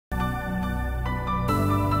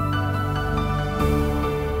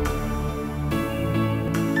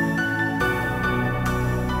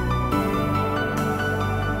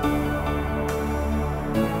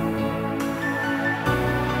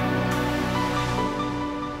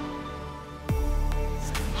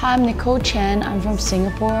Hi, I'm Nicole Chen. I'm from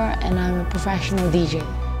Singapore and I'm a professional DJ.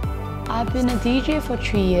 I've been a DJ for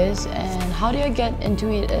 3 years, and how did I get into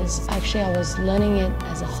it is actually I was learning it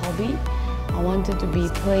as a hobby. I wanted to be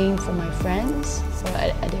playing for my friends or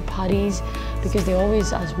at their parties because they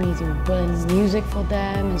always ask me to burn music for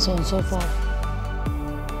them and so on and so forth.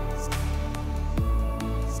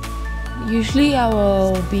 Usually I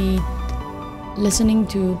will be listening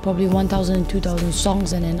to probably 1,000 to 2,000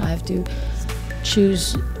 songs, and then I have to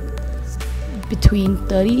choose between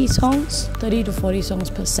 30 to 40 songs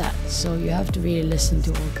per set, so you have to really listen to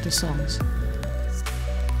all the songs.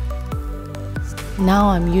 Now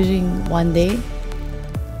I'm using myONEday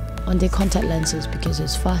contact lenses because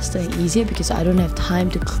it's faster and easier because I don't have time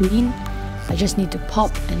to clean. I just need to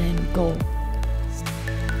pop and then go.